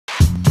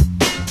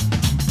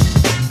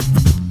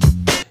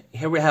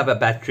Here we have a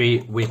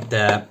battery with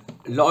the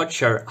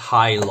larger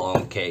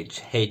high-long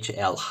cage,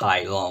 HL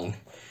high-long.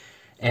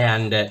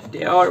 And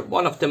they are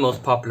one of the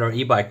most popular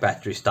e-bike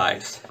battery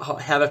styles.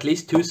 Have at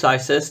least two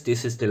sizes.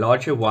 This is the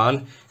larger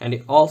one, and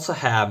they also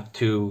have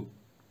two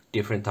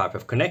different type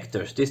of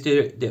connectors. This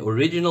is the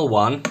original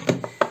one,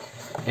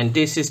 and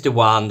this is the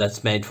one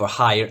that's made for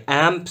higher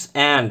amps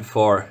and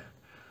for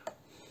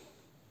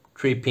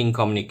 3-pin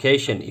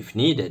communication if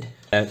needed.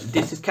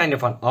 This is kind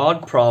of an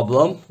odd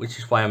problem, which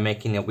is why I'm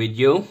making a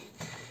video.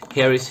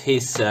 Here is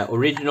his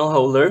original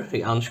holder. He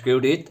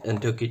unscrewed it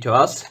and took it to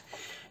us.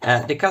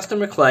 The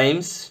customer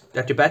claims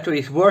that the battery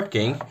is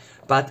working,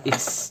 but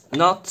it's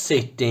not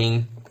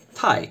sitting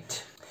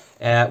tight.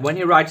 When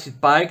he rides his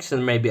bikes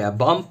and maybe a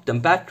bump, the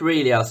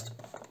battery just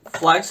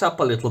flies up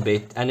a little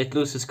bit and it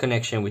loses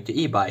connection with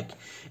the e-bike.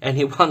 And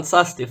he wants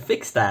us to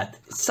fix that.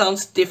 It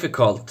sounds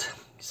difficult.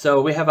 So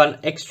we have an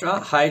extra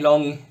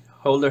high-long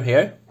holder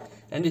here,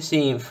 and they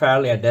seem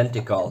fairly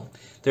identical.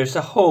 There's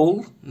a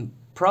hole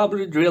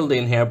probably drilled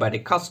in here by the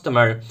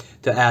customer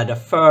to add a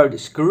third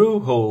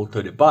screw hole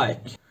to the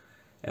bike.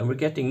 And we're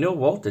getting no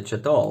voltage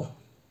at all.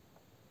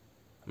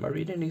 Am I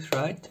reading this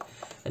right?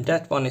 And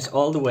that one is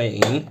all the way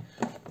in.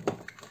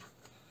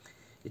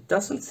 It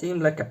doesn't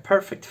seem like a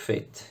perfect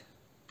fit.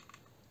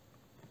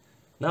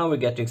 Now we're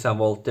getting some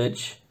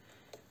voltage.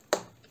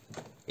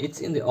 It's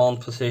in the on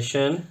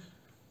position.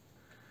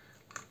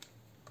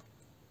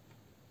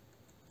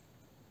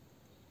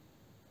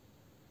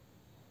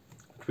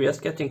 We're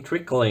just getting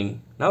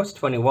trickling. Now it's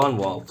 21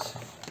 volts.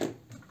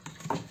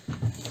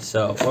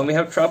 So when we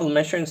have trouble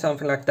measuring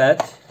something like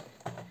that,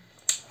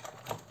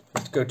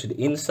 let's go to the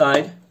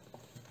inside.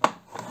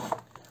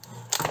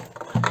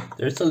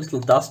 There's a little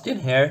dust in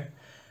here,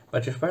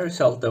 but there's very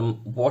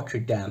seldom water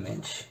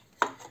damage.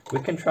 We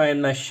can try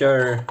and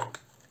measure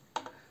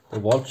the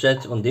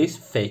voltage on this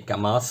fake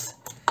mass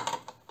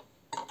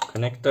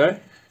connector,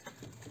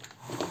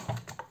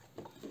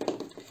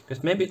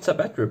 because maybe it's a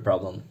battery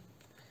problem.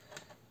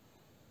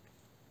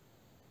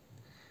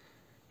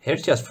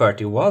 Here's just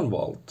 31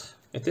 volt.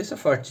 It is a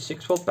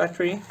 36 volt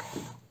battery.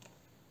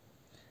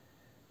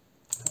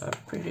 I'm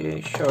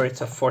pretty sure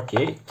it's a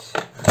 48.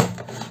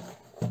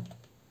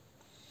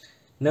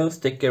 No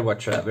sticker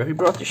whatsoever. He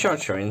brought the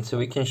charger in so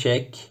we can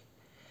check.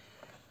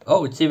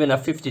 Oh, it's even a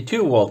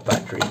 52 volt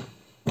battery.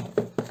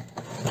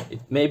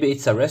 Maybe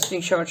it's a resting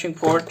charging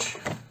port.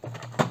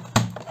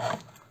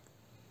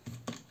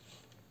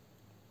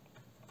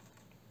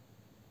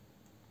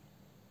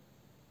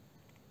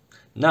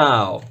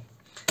 Now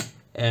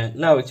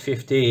it's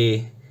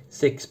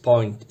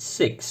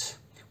 56.6,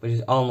 which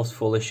is almost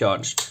fully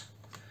charged.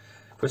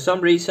 For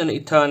some reason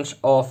it turns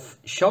off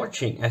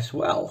charging as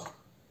well,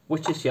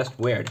 which is just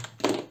weird.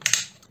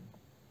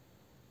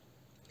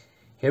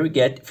 Here we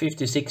get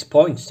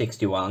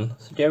 56.61,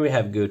 so there we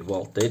have good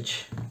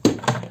voltage.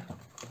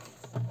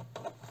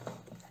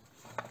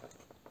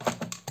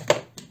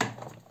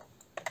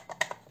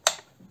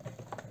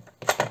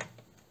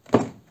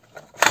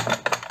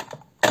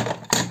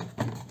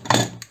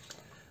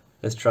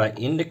 Let's try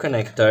in the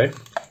connector,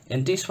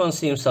 and this one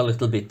seems a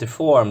little bit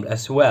deformed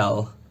as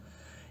well.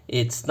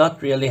 It's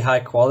not really high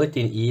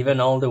quality and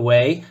even all the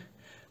way.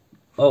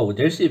 Oh,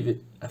 I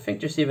think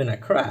there's even a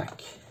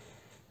crack.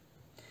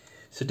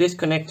 So this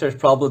connector has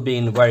probably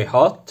been very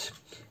hot,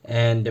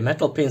 and the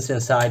metal pins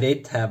inside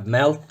it have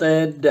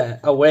melted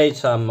away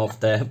some of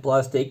the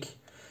plastic.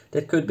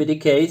 That could be the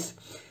case.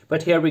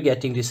 But here we're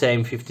getting the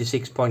same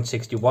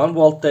 56.61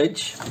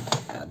 voltage.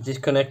 These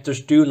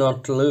connectors do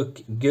not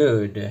look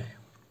good.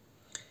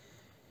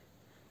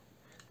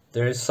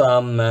 There is a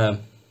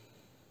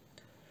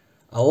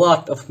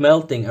lot of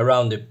melting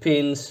around the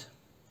pins.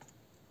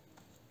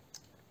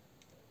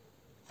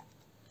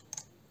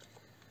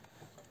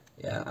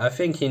 Yeah, I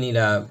think you need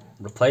a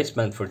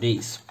replacement for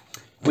these.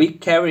 We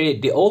carry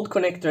the old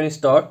connector in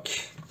stock,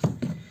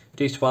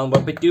 this one,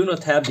 but we do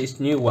not have this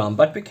new one,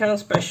 but we can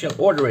special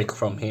order it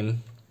from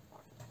him.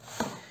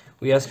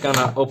 We're just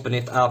gonna open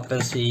it up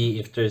and see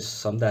if there's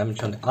some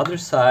damage on the other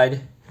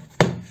side.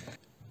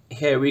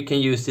 Here we can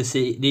use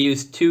they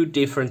use two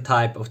different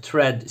type of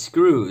thread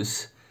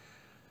screws.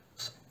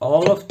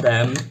 All of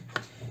them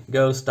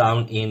goes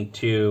down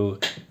into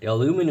the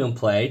aluminum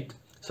plate,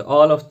 so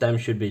all of them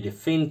should be the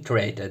fin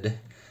threaded.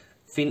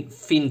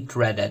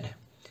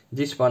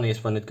 This one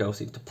is when it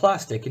goes into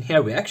plastic, and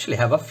here we actually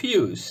have a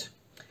fuse.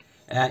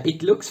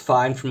 It looks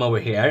fine from over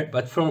here,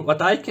 but from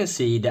what I can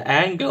see, the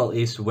angle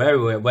is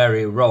very,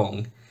 very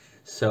wrong.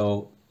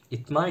 So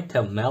it might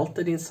have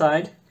melted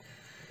inside.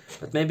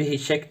 But maybe he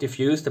checked the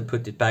fuse and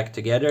put it back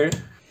together.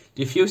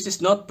 The fuse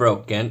is not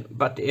broken,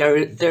 but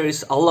there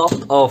is a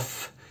lot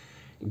of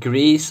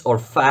grease or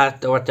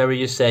fat or whatever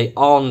you say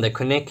on the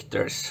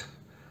connectors.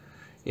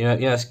 You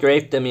know,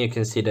 scrape them, you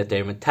can see that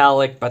they're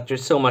metallic, but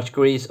there's so much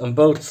grease on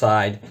both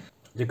sides.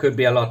 There could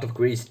be a lot of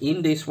grease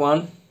in this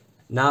one.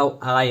 Now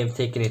I am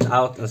taking it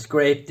out and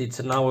scraped it,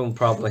 so now we'll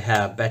probably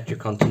have better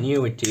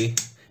continuity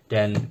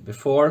than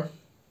before.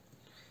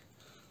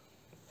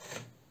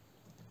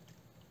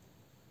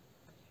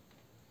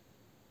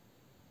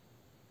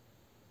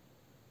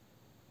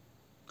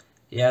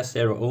 Yeah,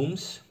 0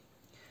 ohms.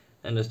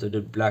 And let's do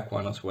the black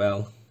one as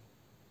well.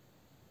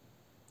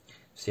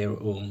 0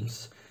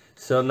 ohms.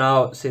 So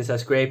now, since I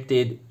scraped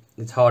it,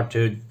 it's hard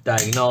to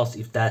diagnose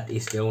if that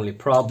is the only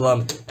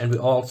problem, and we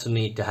also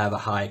need to have a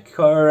high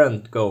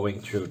current going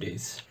through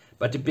this.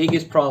 But the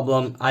biggest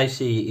problem I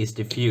see is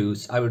the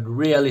fuse. I would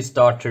really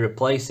start to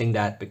replacing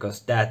that because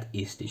that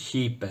is the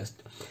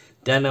cheapest.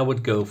 Then I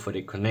would go for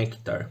the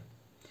connector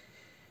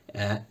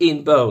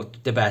in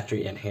both the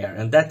battery and here,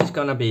 and that is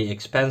gonna be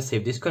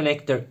expensive. This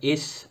connector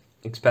is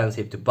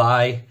expensive to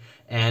buy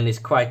and it's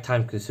quite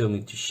time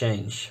consuming to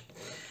change.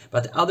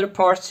 But the other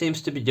part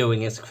seems to be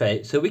doing its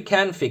fate, so we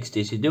can fix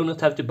this. You do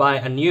not have to buy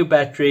a new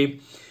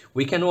battery.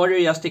 We can order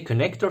just a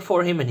connector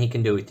for him and he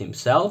can do it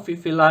himself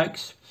if he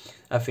likes.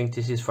 I think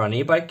this is for an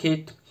e-bike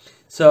kit.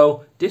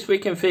 So this we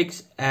can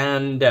fix,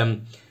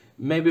 and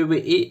maybe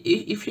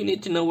if you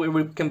need to know where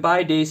we can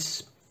buy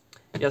this,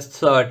 just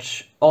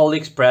search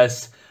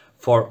Aliexpress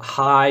for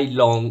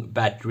Hailong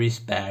battery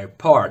spare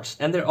parts.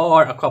 And there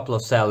are a couple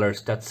of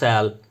sellers that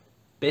sell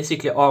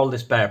basically all the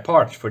spare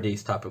parts for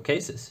these type of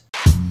cases.